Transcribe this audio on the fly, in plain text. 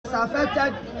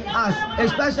affected us,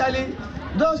 especially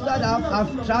those that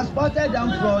have transported them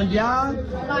from their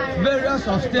various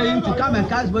of staying to come and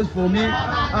cast votes for me.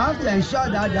 I have to ensure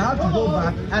that they have to go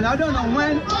back, and I don't know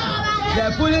when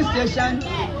the polling station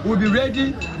will be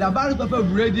ready, the ballot paper will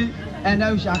be ready, and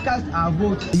then we shall cast our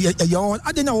vote.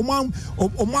 I don't know,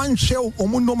 Oman shell,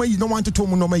 Omunoma, you don't want to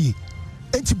Tomunoma.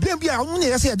 And to blame the only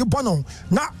say the bono,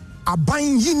 not a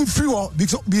buying yin free or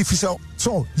because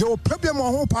so your problem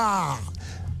on pa.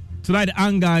 Tonight,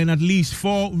 anger in at least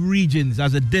 4 regions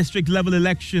as the district level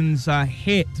elections are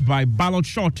hit by ballot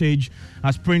shortage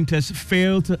as printers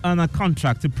fail to earn a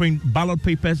contract to print ballot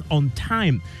papers on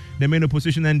time. The main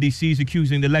opposition NDC is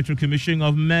accusing the Electoral Commission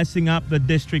of messing up the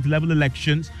district level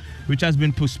elections, which has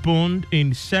been postponed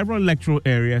in several electoral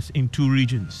areas in 2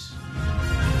 regions.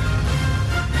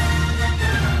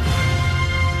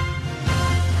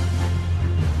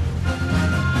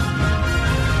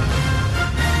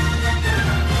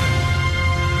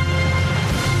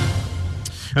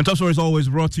 And Top Story is always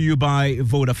brought to you by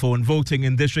Vodafone. Voting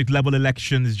in district-level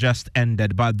elections just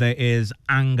ended, but there is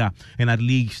anger in at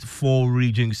least 4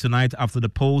 regions tonight after the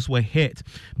polls were hit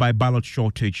by ballot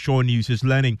shortage. Shore News is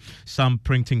learning some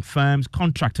printing firms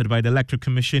contracted by the Electoral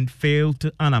Commission failed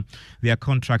to honor their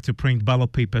contract to print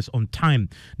ballot papers on time.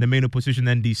 The main opposition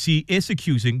NDC is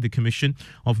accusing the Commission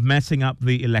of messing up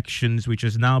the elections, which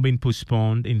has now been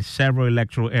postponed in several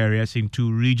electoral areas in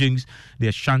 2 regions, the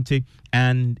Ashanti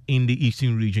and in the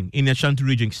Eastern region. In the Ashanti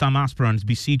region, some aspirants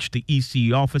besieged the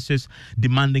EC offices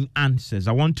demanding answers.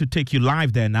 I want to take you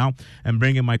live there now and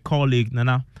bring in my colleague,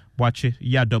 Nana Wache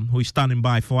Yadom, who is standing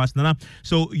by for us. Nana,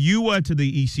 so you were to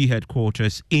the EC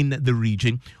headquarters in the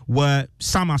region where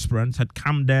some aspirants had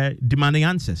come there demanding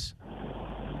answers.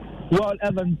 Well,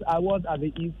 Evans, I was at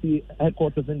the EC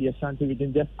headquarters in the Ashanti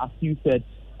region, just as you said.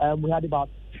 We had about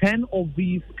 10 of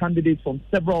these candidates from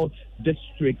several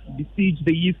districts besieged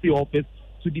the EC office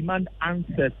to demand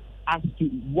answers as to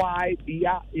why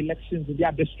their elections in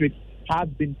their districts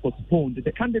have been postponed.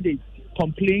 The candidates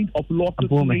complained of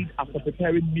losses made after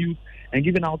preparing meals and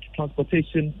giving out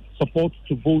transportation support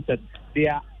to voters. They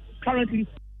are currently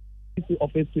in the EC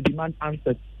office to demand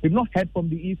answers. We've not heard from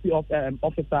the EC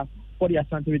officer for the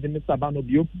Ashanti region, Mr.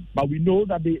 Abanobio, but we know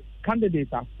that the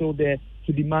candidates are still there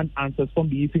to demand answers from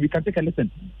the EC. We can take a listen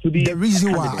to the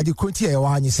reason why I couldn't hear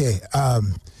when you say,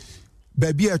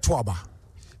 baby, a twaba,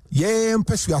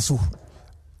 Pesuasu,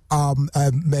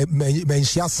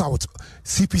 Menshia South,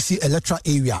 CPC electoral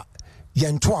area,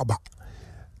 Yen Twaba.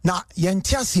 Now, Yen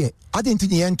Tiasie, I didn't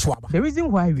think Yen Twaba. The reason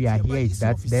why we are here is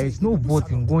that there is no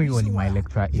voting going on in my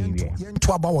electoral area. Yen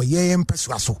Twaba or Yen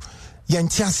Pesuasu. If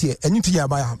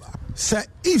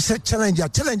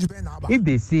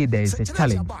they say there is a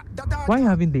challenge, why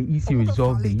haven't the EC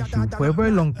resolved the issue for a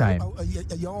very long time?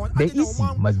 The EC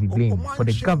must be blamed for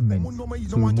the government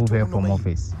to remove her from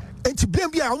office.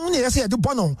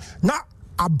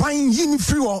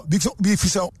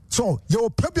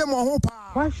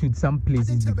 Why should some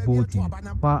places be voting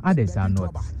while others are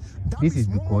not? This is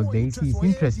because the EC is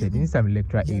interested in some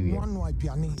electoral areas.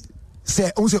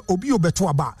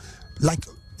 Like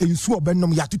in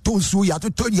Suabenum, you have to told you, you have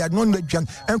to tell you, non and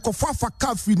Kofafa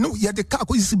Cafe, no, you had the car,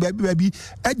 baby,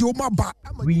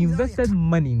 we invested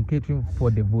money in catering for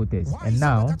the voters, and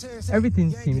now everything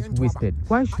seems wasted.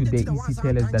 Why should the EC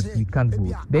tell us that we can't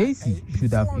vote? The EC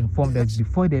should have informed us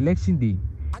before the election day,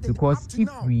 because if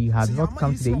we had not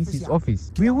come to the EC's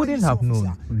office, we wouldn't have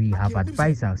known. We have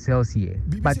advised ourselves here.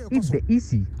 But if the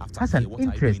EC has an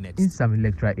interest in some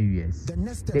electoral areas,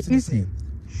 the EC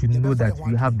should know that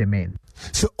we have the men.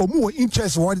 So, more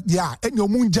interest what yeah, and your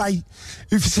moonjai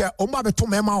if you say Omabe to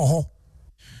Mema.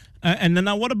 And then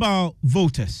now, what about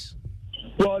voters?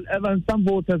 Well, Evan, some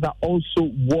voters are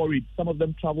also worried. Some of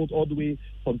them traveled all the way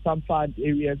from some far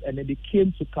areas and then they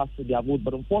came to cast their vote,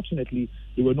 but unfortunately,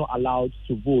 they were not allowed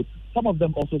to vote. Some of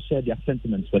them also shared their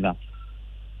sentiments with us.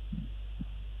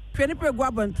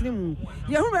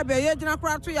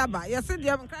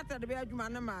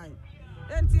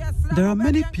 There are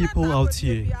many people out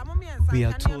here. We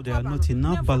are told there are not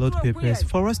enough ballot papers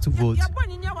for us to vote.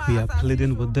 We are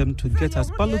pleading with them to get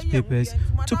us ballot papers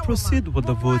to proceed with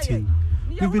the voting.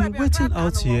 We've been waiting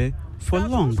out here for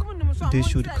long. They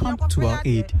should come to our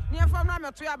aid.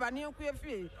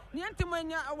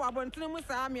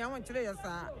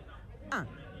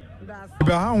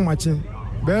 How much?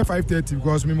 5:30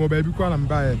 because me mobile because I'm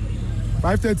buying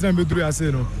 5:30 and be 3 I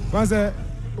say no. Once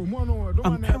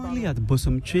I'm currently at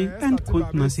Bosomtree and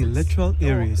Kontnas electoral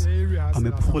areas. I'm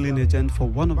a polling agent for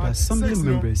one of the assembly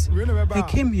members. They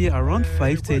came here around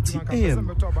 5:30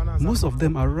 a.m. Most of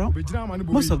them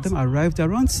arrived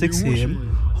around 6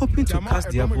 a.m. hoping to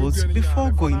cast their votes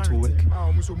before going to work.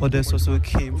 Others also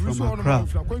came from Accra.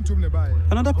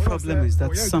 Another problem is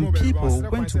that some people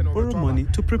went to borrow money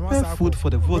to prepare food for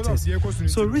the voters,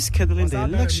 so rescheduling the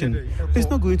election is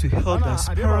not going to help the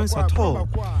aspirants at all.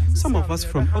 Some of us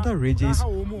from other regions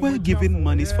were given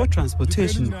monies for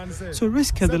transportation, so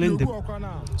rescheduling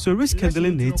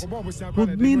it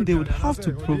would mean they would have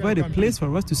to provide a place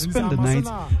for us to spend the night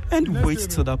and wait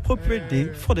till the appropriate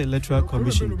day for the Electoral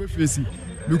Commission.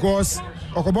 Because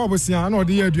Okobobusia no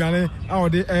the aduane a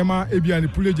the Emma Ebiani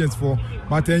pool agents for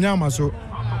but enyama so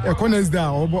e connect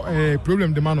there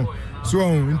problem the man so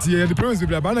the problems be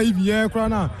but na even here kra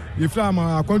na e fla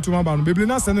ma akonto ba no be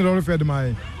na send the fed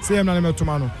my say em na me to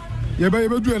ma no ye be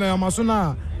du na ma so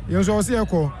na ye so se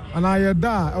ekọ ana ye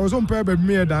da e so mpa ba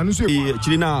me da no so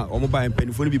chiri na omo ba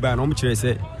empanifo no bi ba na omo kire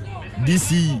se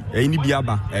DC ni bi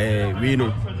aba we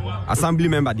no assembly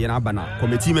member dey na aba na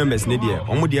committee members ne dey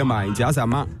omo dey ma nti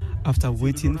asama. After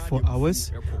waiting for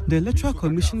hours, the Electoral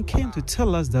Commission came to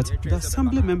tell us that the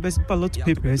Assembly members' ballot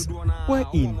papers were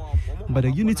in, but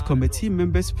the unit committee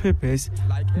members' papers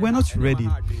were not ready.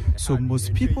 So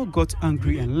most people got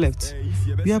angry and left.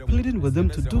 We are pleading with them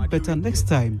to do better next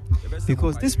time,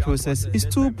 because this process is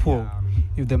too poor.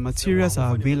 If the materials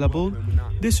are available,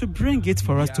 they should bring it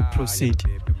for us to proceed.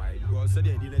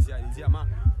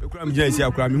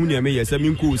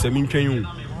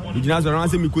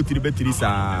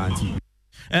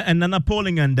 And then a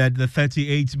polling ended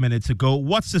 38 minutes ago.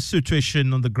 What's the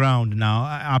situation on the ground now?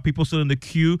 Are people still in the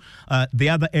queue? The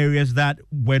other areas that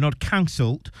were not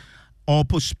cancelled or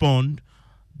postponed,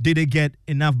 did they get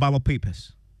enough ballot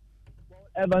papers?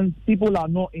 Evans, people are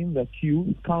not in the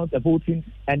queue. The voting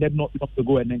ended not long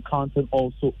ago, and then counting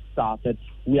also started.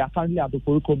 We are currently at the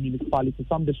Poroko municipality.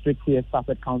 Some districts here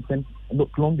started counting not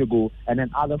long ago, and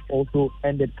then others also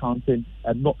ended counting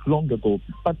not long ago.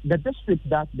 But the districts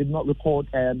that did not record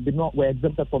and were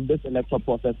exempted from this electoral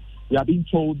process, we are being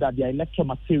told that their electoral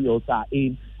materials are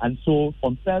in, and so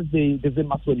on Thursday,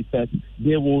 December 21st,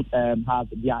 they will have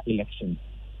their elections.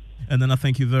 And then I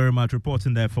thank you very much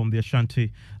reporting there from the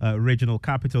Ashanti regional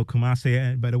capital, Kumasi.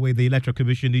 And by the way, the Electoral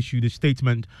Commission issued a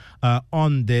statement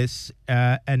on this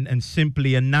and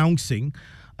simply announcing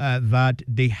that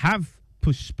they have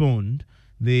postponed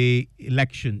the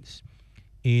elections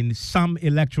in some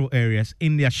electoral areas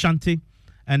in the Ashanti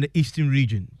and the eastern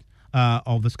region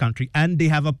of this country, and they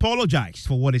have apologized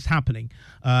for what is happening.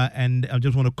 And I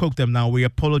just want to quote them now. We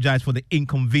apologize for the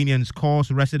inconvenience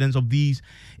caused residents of these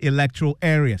electoral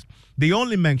areas. They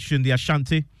only mentioned the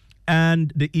Ashanti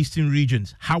and the eastern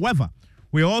regions. However,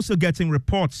 we're also getting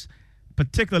reports,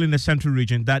 particularly in the central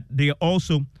region, that they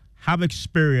also have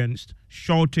experienced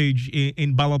shortage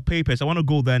in ballot papers. I want to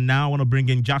go there now. I want to bring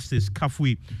in Justice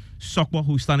Kafui Sokwa,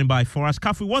 who's standing by for us.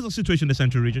 Kafui, what's the situation in the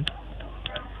central region?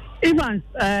 Evans,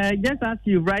 just as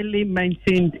you rightly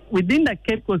mentioned, within the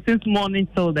Cape Coast since morning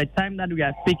till the time that we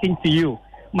are speaking to you,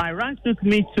 my runs took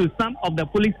me to some of the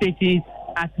police stations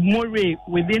at Moray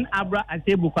within Abra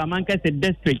Asebu Kwamankese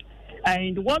district.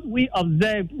 And what we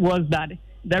observed was that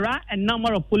there are a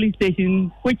number of police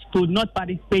stations which could not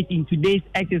participate in today's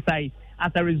exercise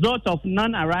as a result of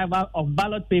non-arrival of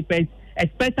ballot papers,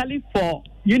 especially for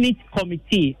unit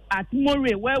committee. At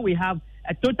Moray, where we have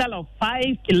a total of 5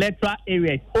 electoral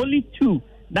areas, only 2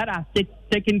 that are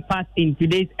taking part in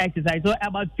today's exercise. So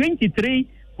about 23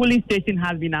 police stations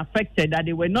have been affected that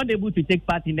they were not able to take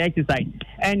part in the exercise.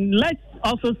 And let's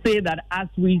also say that as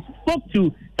we spoke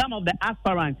to some of the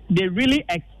aspirants, they really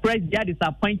expressed their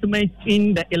disappointment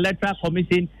in the Electoral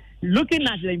Commission, looking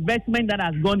at the investment that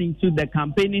has gone into the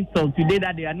campaigning till today,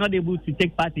 that they are not able to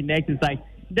take part in the exercise.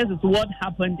 This is what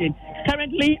happened.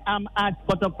 Currently, I'm at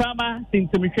Kotokrama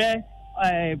Sintimishe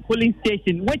polling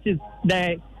station, which is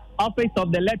the office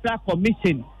of the Electoral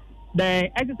Commission.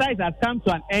 The exercise has come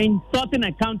to an end. Sorting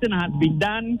and counting has been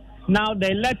done. Now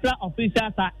the electoral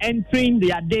officials are entering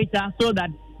their data so that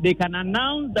they can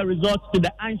announce the results to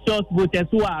the anxious voters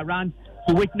who are around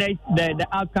to witness the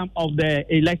outcome of the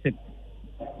election.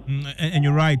 And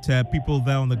you're right, people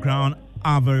there on the ground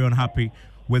are very unhappy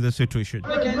with the situation.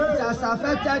 It has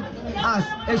affected us,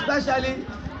 especially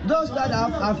those that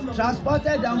have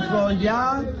transported them from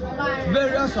their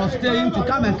various of staying to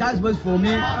come and cast votes for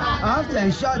me. I have to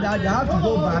ensure that they have to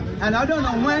go back, and I don't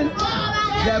know when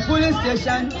the polling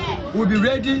station will be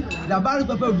ready, the ballot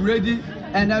paper will be ready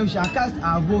and then we shall cast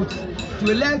our votes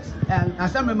to elect an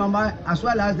assembly member as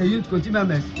well as the youth committee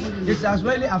members. It has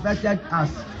really affected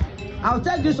us. I'll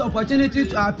take this opportunity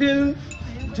to appeal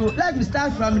to, let me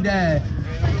start from the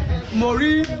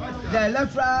Mori, the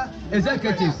electoral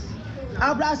executives,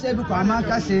 Abra Sebu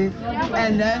Kwamakase,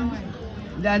 and then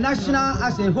the national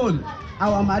as a whole,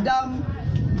 our Madam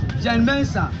Jen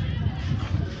Mensah.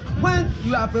 When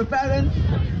you are preparing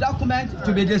documents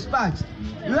to be dispatched,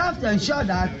 you have to ensure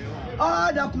that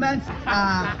all documents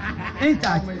are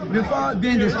intact before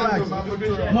being dispatched.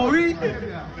 Mori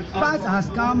part has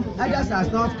come, others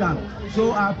has not come.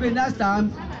 So I pray next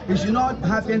time it should not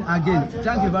happen again.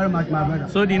 Thank you very much, my brother.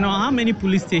 So do you know how many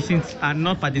police stations are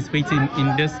not participating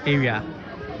in this area?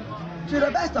 To the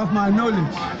best of my knowledge,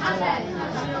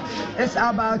 it's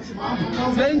about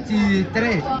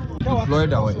 23.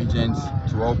 Deployed our agents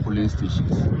to all police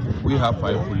stations. We have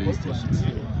 5 police stations.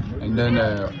 And then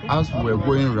as we were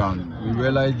going around, we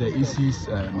realized the EC's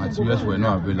materials were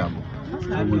not available.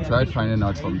 So we tried finding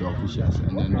out from the officials.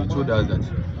 And then they told us that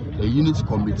the unit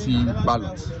committee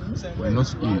ballots were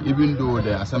not in, even though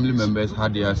the assembly members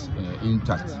had theirs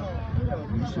intact.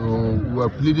 So we were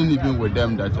pleading even with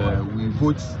them that we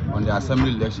vote on the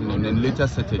assembly election and then later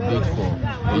set a date for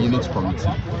the unit committee.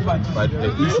 But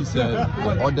the EC said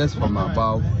the orders from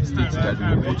above states that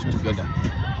we vote together.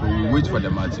 So we wait for the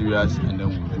materials and then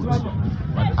we vote.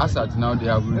 But as at now, they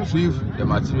have retrieved the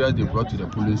materials they brought to the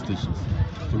polling stations.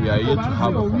 So we are yet to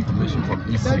have a confirmation from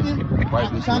EC why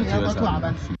those materials are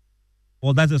retrieved.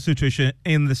 Well, that's the situation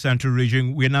in the central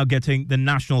region. We're now getting the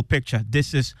national picture.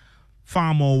 This is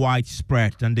far more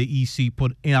widespread than the EC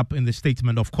put up in the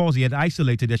statement. Of course, he had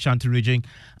isolated the Ashanti region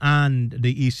and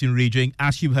the Eastern region.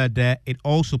 As you heard there, it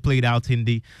also played out in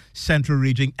the central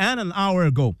region. And an hour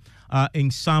ago,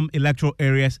 in some electoral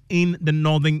areas in the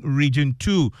northern region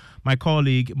too. My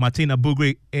colleague Martina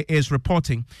Bugri is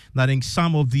reporting that in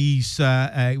some of these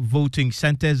voting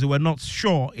centers, they were not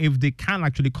sure if they can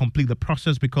actually complete the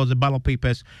process because the ballot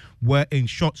papers were in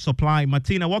short supply.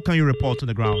 Martina, what can you report on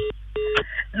the ground?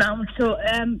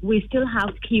 We still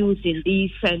have queues in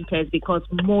these centers because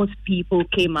most people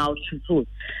came out to vote.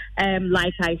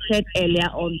 Like I said earlier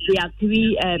on, there are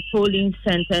 3 polling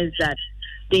centers that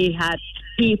they had.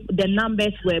 The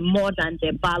numbers were more than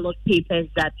the ballot papers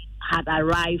that had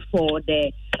arrived for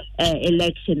the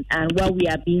election. And what we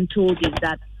are being told is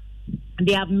that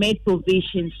they have made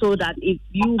provisions so that if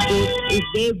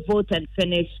they vote and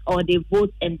finish, or they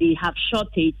vote and they have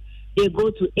shortage, they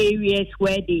go to areas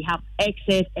where they have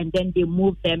excess and then they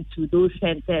move them to those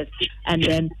centers and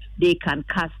then they can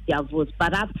cast their votes.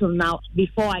 But up till now,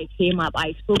 before I came up,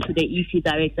 I spoke to the EC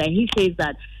director and he says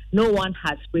that no one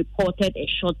has reported a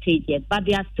shortage yet, but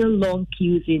there are still long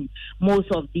queues in most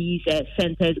of these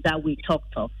centers that we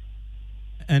talked of.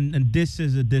 And this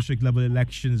is a district level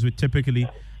elections, which typically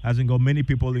hasn't got many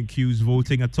people in queues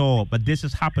voting at all. But this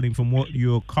is happening from what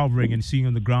you're covering and seeing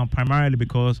on the ground, primarily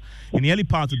because in the early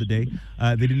part of the day,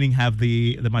 they didn't have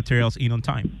the materials in on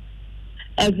time.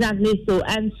 Exactly so.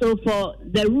 And so for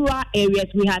the rural areas,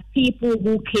 we had people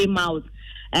who came out.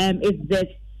 It's the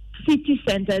city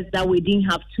centers that we didn't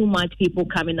have too much people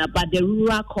coming up, but the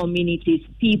rural communities,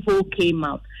 people came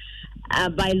out.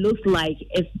 But it looks like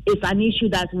it's an issue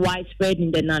that's widespread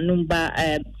in the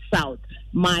Nanumba South.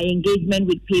 My engagement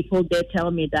with people, they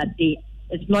tell me that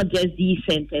it's not just these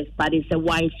centers, but it's a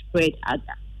widespread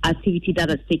activity that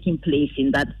is taking place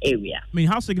in that area. I mean,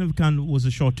 how significant was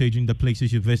the shortage in the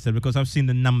places you visited? Because I've seen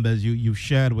the numbers you've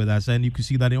shared with us, and you can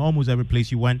see that in almost every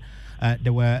place you went,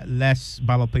 there were less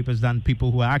ballot papers than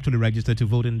people who are actually registered to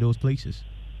vote in those places.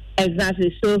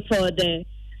 Exactly. So for the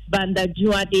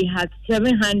Bandajua, they had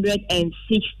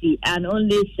 760 and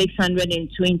only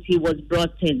 620 was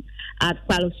brought in. At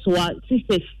Palsua,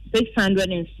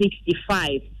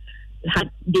 665.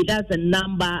 That's the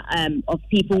number of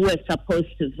people who were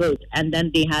supposed to vote, and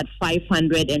then they had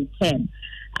 510.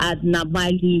 At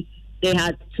Nabali, they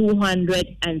had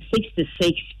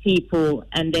 266 people,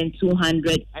 and then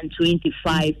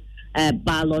 225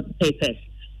 ballot papers.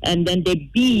 And then the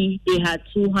B, they had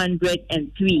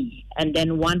 203, and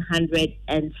then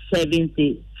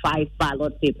 175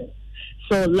 ballot papers.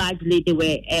 So largely, there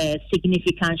were a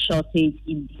significant shortage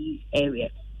in these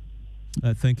areas.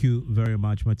 Thank you very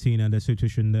much, Martina. The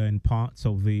situation there in parts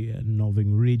of the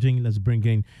northern region. Let's bring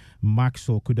in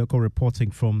Maxwell Kudoko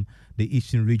reporting from the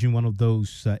eastern region, one of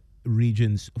those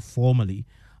regions formerly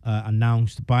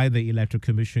announced by the Electoral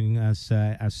Commission as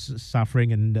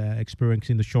suffering and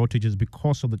experiencing the shortages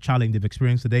because of the challenge they've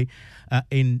experienced today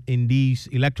in these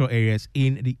electoral areas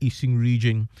in the eastern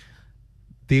region.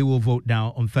 they will vote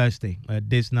now on Thursday.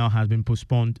 This now has been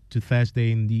postponed to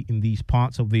Thursday in these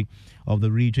parts of the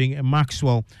region.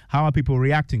 Maxwell, how are people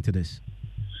reacting to this?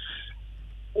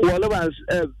 Well,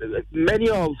 many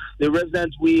of the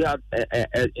residents we had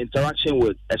interaction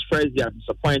with expressed their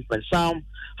disappointment. Some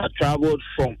have traveled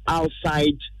from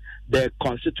outside the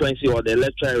constituency or the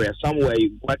electoral area. Some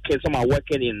are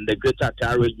working in the Greater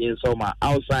Accra region. Some are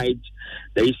outside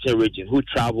the Eastern region who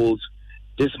traveled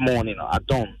this morning at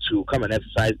dawn to come and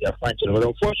exercise their franchise. But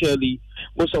unfortunately,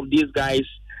 most of these guys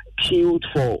queued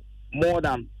for more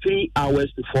than 3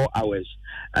 hours to 4 hours,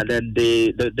 and then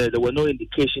there were no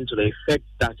indication to the effect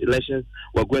that elections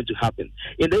were going to happen.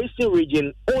 In the Eastern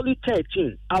region, only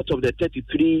 13 out of the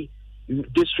 33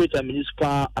 district and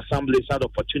municipal assemblies had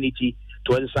opportunity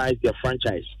to exercise their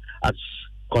franchise as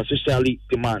constitutionally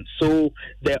demand. So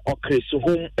the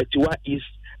Okresuhum, Etiwa East,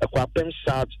 Ekwapem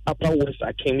South, Upper West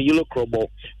Akem, Yellow Krobo,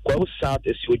 Kwao South,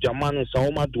 Esujamanu,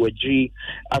 Saoma Duaji,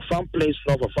 Afam Place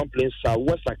North, Afam Place South,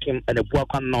 West Akem, and the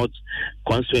Buaka North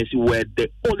constituency were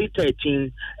the only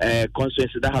 13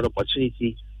 constituencies that had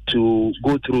opportunity to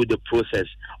go through the process.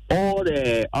 All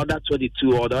the other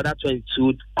 22 or the other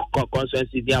 22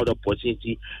 constituencies, they had the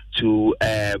opportunity to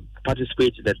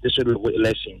participate in the district level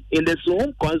election. In the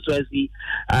Suhum constituency,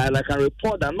 I can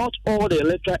report that not all the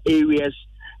electoral areas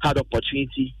had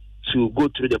opportunity to go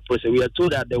through the process. We are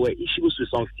told that there were issues with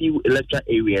some few electoral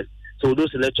areas. So those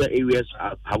electoral areas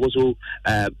have also,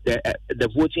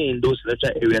 the voting in those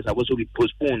electoral areas have also been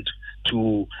postponed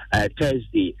to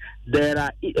Thursday. There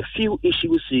are a few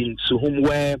issues in Suhum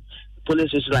where police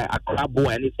stations like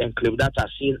Akrabo and its enclave that are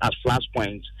seen as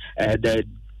flashpoints.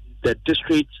 The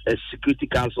district security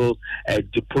council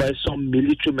deployed some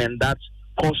military men that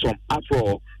caused some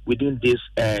uproar within these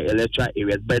electoral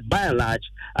areas. But by and large,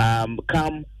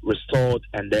 calm restored,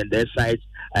 and then their side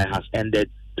has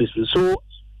ended peacefully. So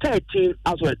 13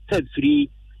 out of 33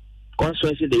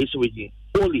 constituencies in the Eastern region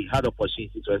only had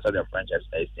opportunity to exercise their franchise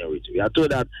in the Eastern region. We are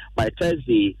told that by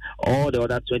Thursday, all the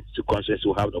other 22 constituencies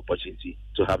will have the opportunity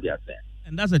to have their turn.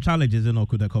 And that's a challenge, isn't it,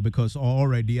 Okudeko? Because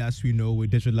already, as we know,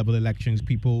 with district level elections,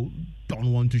 people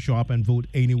don't want to show up and vote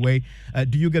anyway.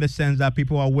 Do you get a sense that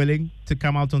people are willing to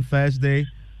come out on Thursday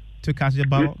to cast their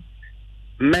ballot?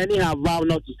 Many have vowed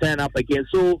not to stand up again.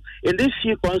 So in these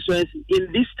few constituencies,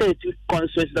 in these 13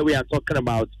 constituencies that we are talking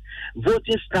about,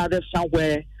 voting started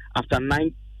somewhere after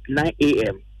 9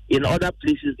 a.m. In other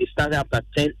places, it started after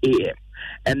 10 a.m.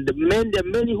 And the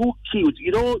many who queued,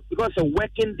 because it's a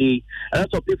working day, a lot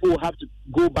of people will have to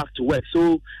go back to work.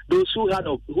 So those who had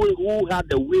the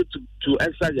will to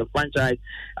exercise their franchise,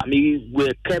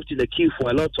 were kept in the queue for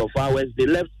a lot of hours. They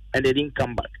left and they didn't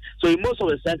come back. So in most of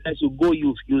the centers you go,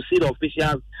 you see the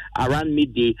officials around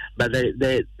midday, but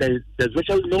there's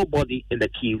virtually nobody in the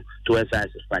queue to exercise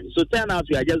the franchise. So turnout,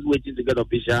 we are just waiting to get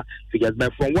official figures.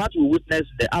 But from what we witnessed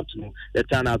in the afternoon, the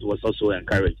turnout was also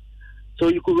encouraged. So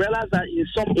you could realize that in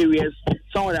some areas,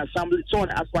 some of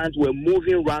the aspirants were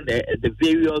moving around the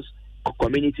various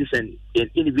communities and in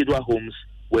individual homes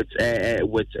with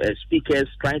speakers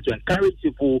trying to encourage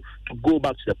people to go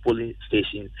back to the polling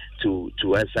station to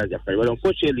exercise their right. But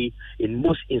unfortunately, in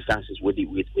most instances, we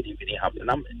didn't have the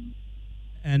numbers.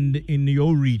 And in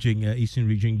your region, Eastern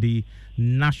region, the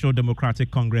National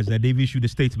Democratic Congress, they've issued a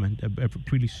statement, a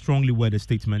pretty strongly worded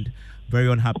statement, very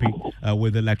unhappy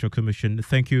with the Electoral Commission.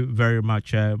 Thank you very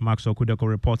much, Max Okudeko,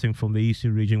 reporting from the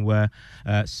Eastern region, where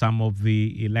some of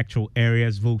the electoral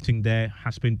areas voting there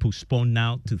has been postponed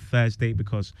now to Thursday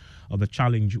because of the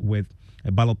challenge with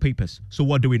ballot papers. So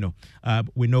what do we know?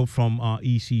 We know from our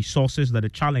EC sources that a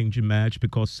challenge emerged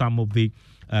because some of the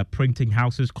printing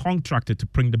houses contracted to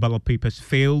print the ballot papers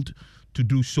failed to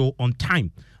do so on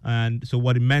time. And so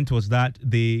what it meant was that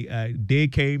they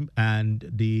came and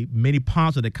the many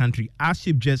parts of the country, as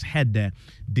you've just heard there,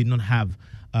 did not have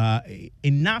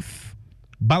enough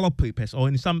ballot papers, or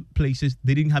in some places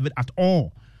they didn't have it at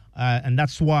all. And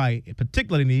that's why,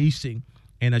 particularly in the Eastern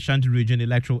and Ashanti region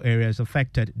electoral areas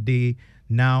affected, they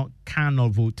now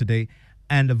cannot vote today,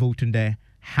 and the voting there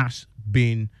has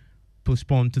been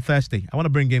postponed to Thursday. I want to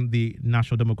bring in the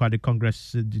National Democratic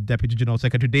Congress Deputy General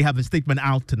Secretary. They have a statement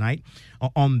out tonight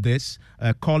on this,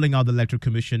 calling out the Electoral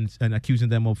Commission and accusing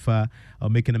them of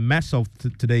making a mess of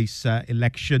today's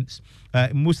elections.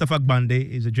 Mustafa Gbande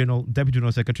is a Deputy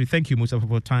General Secretary. Thank you, Mustafa,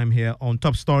 for your time here on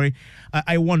Top Story.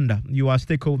 I wonder, you are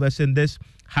stakeholders in this.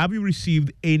 Have you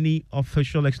received any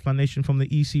official explanation from the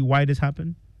EC why this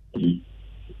happened?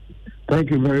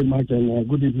 Thank you very much, and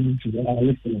good evening to our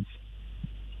listeners.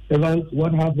 Evans,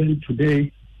 what happened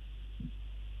today,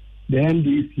 the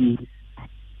NDC,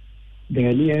 the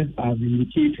NES have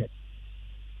indicated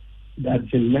that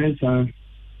in Mensa,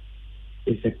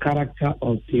 is a character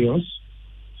of chaos,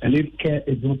 and if care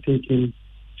is not taken,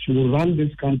 she will run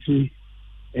this country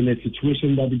in a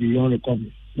situation that is beyond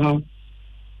recovery. Now,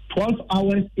 12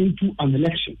 hours into an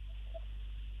election,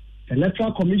 the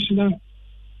Electoral Commissioner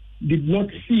did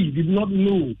not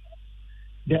know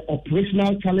the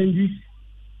operational challenges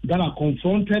that are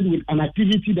confronted with an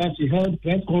activity that she held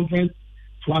press conference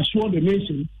to assure the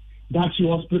nation that she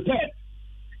was prepared.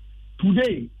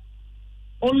 Today,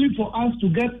 only for us to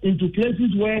get into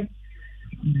places where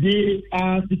they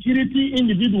are security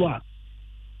individuals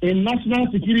in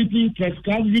national security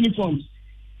prescribed uniforms,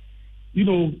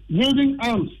 wielding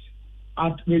arms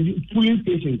at the polling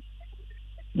stations.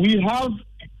 We have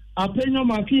Apeno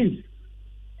Marquis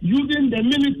using the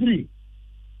military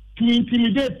to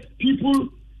intimidate people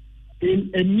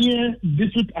in a mere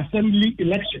district assembly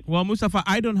election. Well, Mustafa,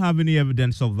 I don't have any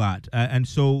evidence of that. And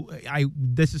so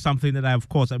this is something that of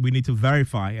course, we need to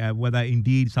verify whether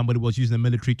indeed somebody was using the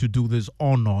military to do this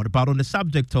or not. But on the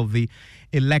subject of the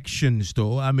elections,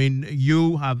 though, I mean,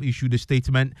 you have issued a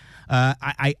statement.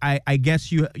 I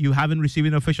guess you haven't received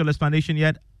an official explanation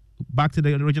yet. Back to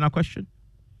the original question.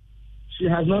 She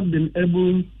has not been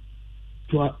able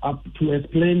to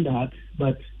explain that,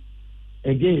 but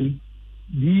again,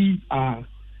 these are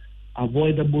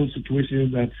avoidable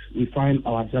situations that we find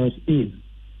ourselves in.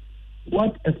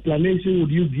 What explanation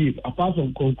would you give apart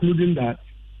from concluding that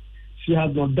she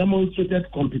has not demonstrated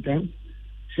competence,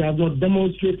 she has not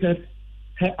demonstrated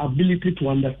her ability to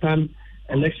understand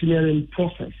electioneering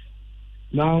process?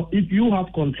 Now, if you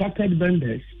have contracted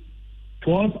vendors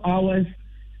 12 hours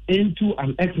into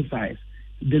an exercise,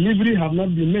 delivery have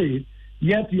not been made,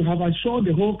 yet you have assured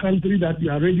the whole country that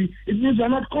you are ready, it means you are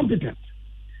not competent.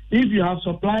 If you have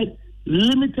supplied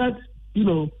limited,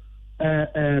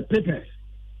 papers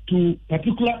to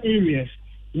particular areas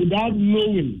without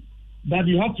knowing that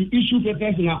you have to issue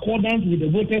papers in accordance with the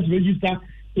voters register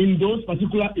in those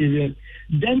particular areas,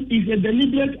 then it's a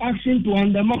deliberate action to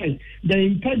undermine the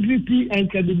integrity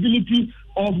and credibility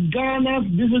of Ghana's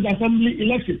district assembly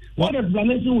election. What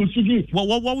explanation will she give? Well,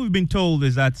 what we've been told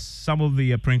is that some of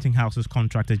the printing houses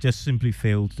contractors just simply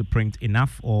failed to print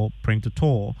enough or print at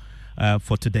all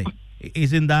for today.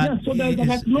 Isn't that, so there's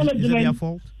an acknowledgement their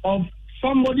fault? Of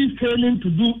somebody failing to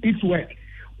do its work.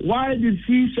 Why did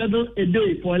she schedule a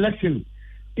day for election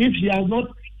if she has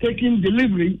not taken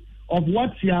delivery of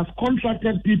what she has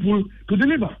contracted people to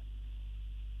deliver?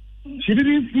 She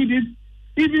didn't see this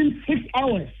even 6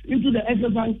 hours into the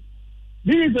exercise.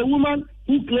 This is a woman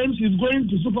who claims she's going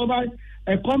to supervise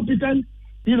a competent,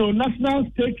 national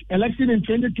stake election in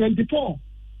 2024.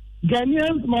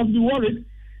 Ghanaians must be worried.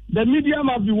 The media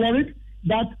must be worried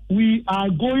that we are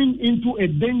going into a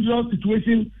dangerous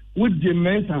situation with Jim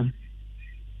Mensah.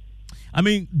 I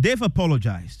mean, they've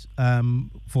apologized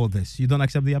for this. You don't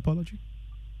accept the apology?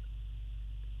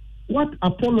 What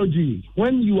apology?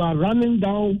 When you are running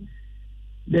down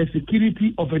the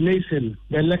security of a nation,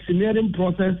 the electioneering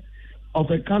process of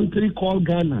a country called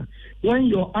Ghana, when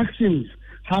your actions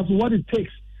have what it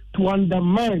takes to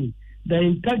undermine the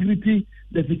integrity,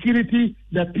 the security,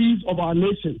 the peace of our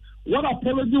nation, what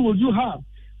apology would you have?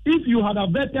 If you had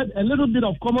averted a little bit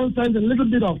of common sense, a little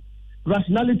bit of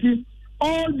rationality,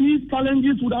 all these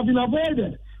challenges would have been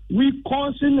avoided. We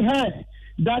caution her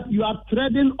that you are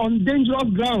treading on dangerous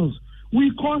grounds.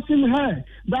 We caution her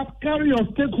that carry your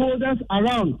stakeholders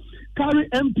around, carry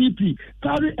MPP,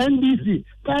 carry NDC,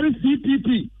 carry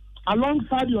CPP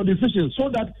alongside your decisions so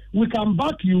that we can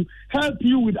back you, help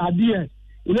you with ideas.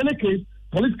 In any case,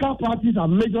 political parties are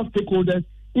major stakeholders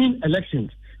in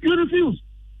elections. You refused.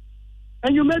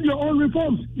 And you made your own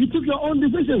reforms. You took your own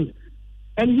decisions.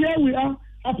 And here we are,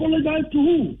 apologize to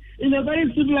who? In a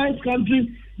very civilized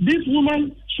country, this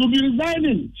woman should be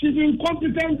resigning. She's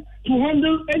incompetent to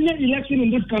handle any election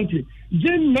in this country.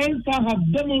 Jane Mensah has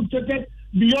demonstrated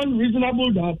beyond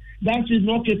reasonable doubt that she's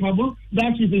not capable,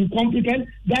 that she's incompetent,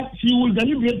 that she will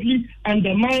deliberately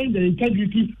undermine the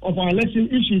integrity of our election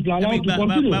if she's allowed to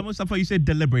continue. But Mustafa, you said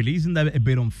deliberately. Isn't that a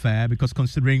bit unfair? Because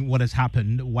considering what has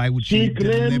happened, why would she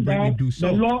deliberately do so?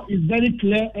 The law is very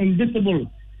clear and visible.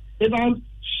 Even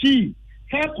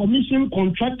her commission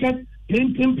contracted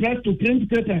printing press to print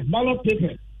papers, ballot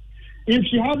papers. If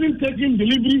she hasn't taken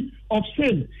delivery of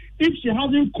sale, if she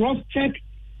hasn't cross-checked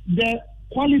the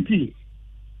quality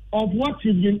of what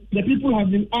the people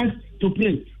have been asked to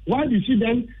print, why did she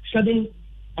then schedule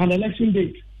an election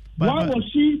date? Why was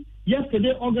she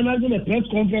yesterday organizing a press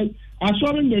conference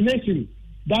assuring the nation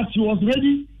that she was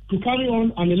ready to carry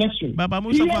on an election?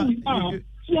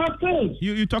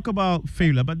 You talk about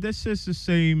failure, but this is the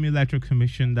same electoral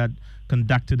commission that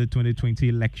conducted the 2020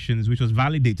 elections, which was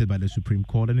validated by the Supreme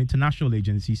Court. An international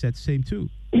agency said the same too.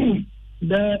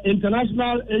 The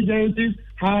international agencies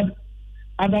had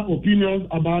other opinions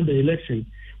about the election.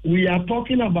 We are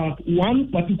talking about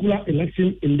one particular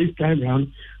election in this time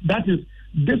round, that is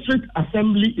district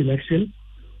assembly election,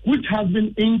 which has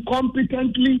been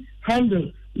incompetently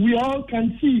handled. We all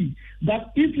can see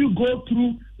that if you go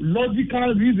through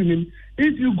logical reasoning,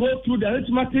 if you go through the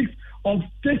arithmetic of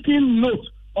taking note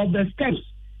of the steps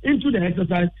into the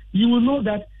exercise, you will know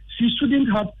that she shouldn't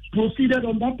have proceeded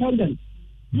on that tangent.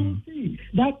 You will see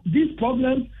that these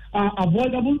problems are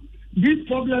avoidable. These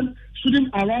problems shouldn't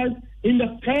arise in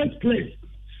the first place.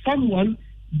 Someone,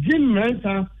 Jim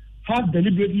Mensah, has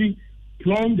deliberately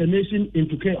plunged the nation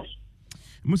into chaos.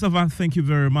 Mustafa, thank you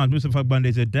very much. Mustafa Bande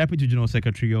is a Deputy General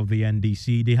Secretary of the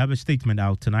NDC. They have a statement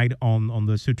out tonight on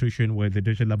the situation with the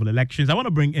district level elections. I want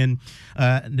to bring in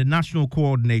the National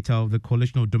Coordinator of the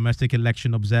Coalition of Domestic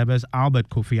Election Observers, Albert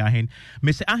Kofi Ahin.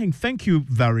 Mr. Ahin, thank you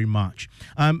very much.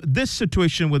 This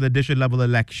situation with the district level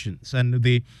elections and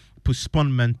the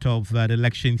postponement of the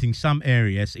elections in some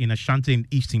areas in Ashanti and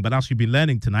Eastern, but as you've been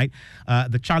learning tonight,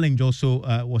 the challenge also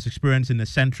was experienced in the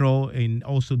central, in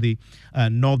also the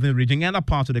northern region and other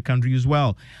parts of the country as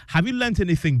well. Have you learned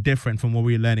anything different from what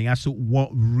we're learning as to what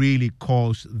really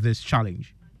caused this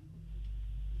challenge?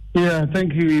 Yeah,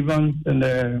 thank you, Ivan,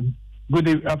 and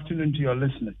good afternoon to your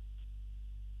listeners.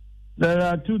 There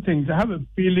are two things. I have a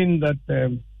feeling that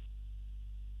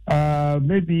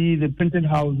maybe the printing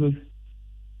houses,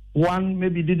 one,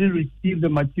 maybe didn't receive the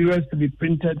materials to be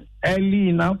printed early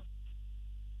enough,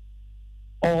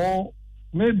 or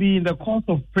maybe in the course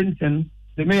of printing,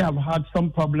 they may have had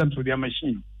some problems with their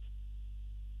machine.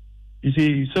 You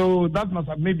see, so that must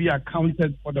have maybe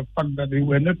accounted for the fact that they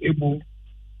were not able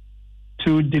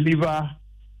to deliver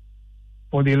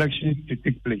for the elections to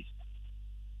take place.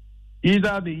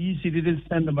 Either the EC didn't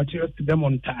send the materials to them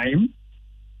on time,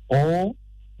 or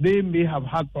they may have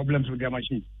had problems with their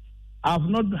machine. I've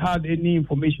not had any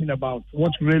information about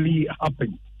what really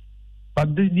happened,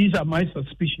 but these are my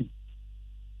suspicions.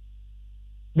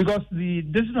 Because the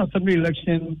district assembly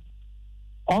election,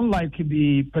 unlike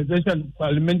the presidential and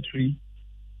parliamentary,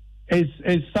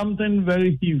 is something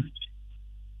very huge.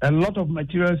 A lot of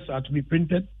materials are to be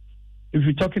printed. If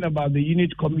you're talking about the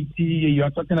unit committee, you are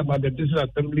talking about the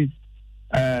district assembly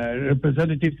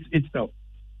representatives itself.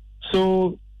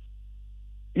 So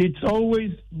it's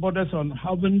always borders on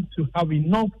having to have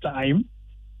enough time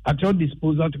at your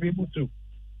disposal to be able to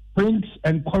print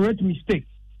and correct mistakes.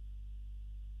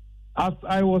 As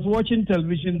I was watching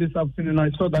television this afternoon,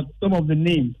 I saw that some of the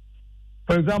names,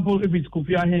 for example, if it's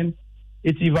Kofi Ahin,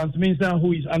 it's Evans Mensah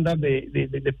who is under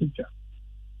the picture.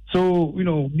 So,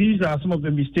 these are some of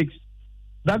the mistakes.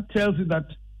 That tells you that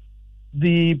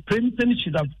the printing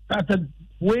should have started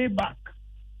way back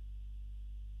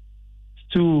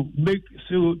to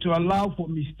allow for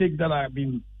mistakes that have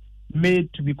been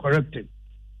made to be corrected.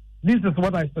 This is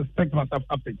what I suspect must have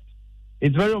happened.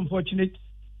 It's very unfortunate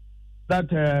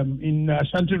that in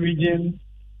Ashanti region,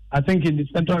 I think in the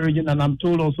central region, and I'm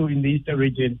told also in the eastern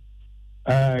region,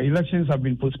 elections have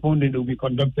been postponed and will be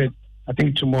conducted, I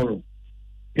think, tomorrow.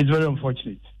 It's very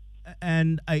unfortunate.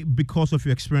 And because of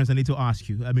your experience, I need to ask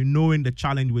you, knowing the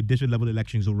challenge with district level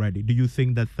elections already, do you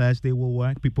think that Thursday will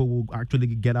work? People will actually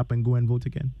get up and go and vote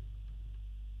again?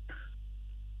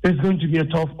 It's going to be a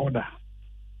tough order.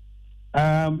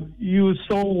 You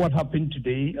saw what happened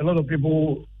today. A lot of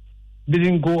people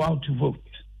didn't go out to vote.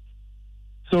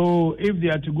 So if they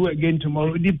are to go again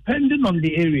tomorrow, depending on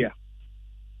the area,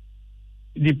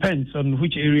 it depends on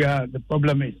which area the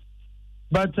problem is.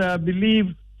 But I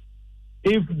believe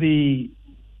if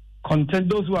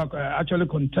those who are actually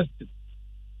contested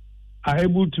are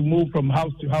able to move from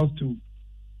house to house to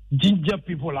ginger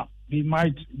people up, they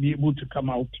might be able to come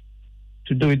out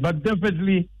to do it. But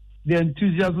definitely the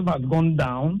enthusiasm has gone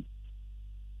down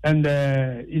and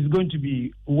is going to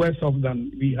be worse off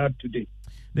than we had today.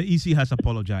 The EC has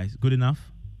apologized. Good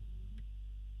enough?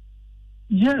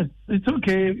 Yes, it's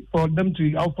okay for them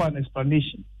to offer an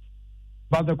explanation.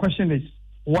 But the question is,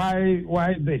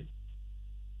 why this?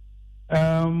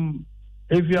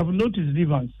 If you have noticed,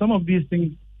 Ivan, some of these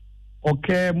things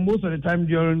occur most of the time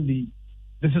during the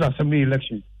district assembly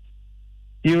elections.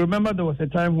 You remember there was a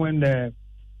time when there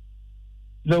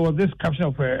was this caption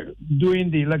of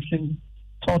doing the election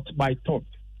thought by thought.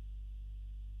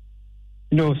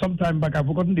 Sometime back, I've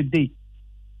forgotten the date.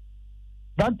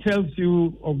 That tells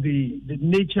you of the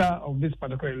nature of this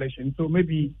particular election. So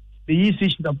maybe the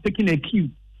EC should have taken a cue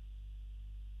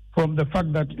from the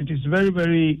fact that it is very,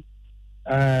 very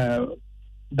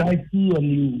dicey and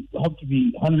you have to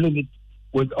be handling it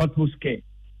with utmost care.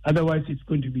 Otherwise, it's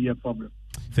going to be a problem.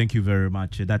 Thank you very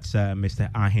much. That's Mr.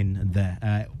 Ahin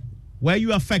there. Were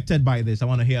you affected by this? I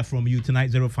want to hear from you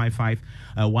tonight. 055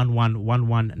 11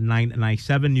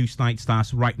 997. Newsnight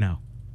starts right now.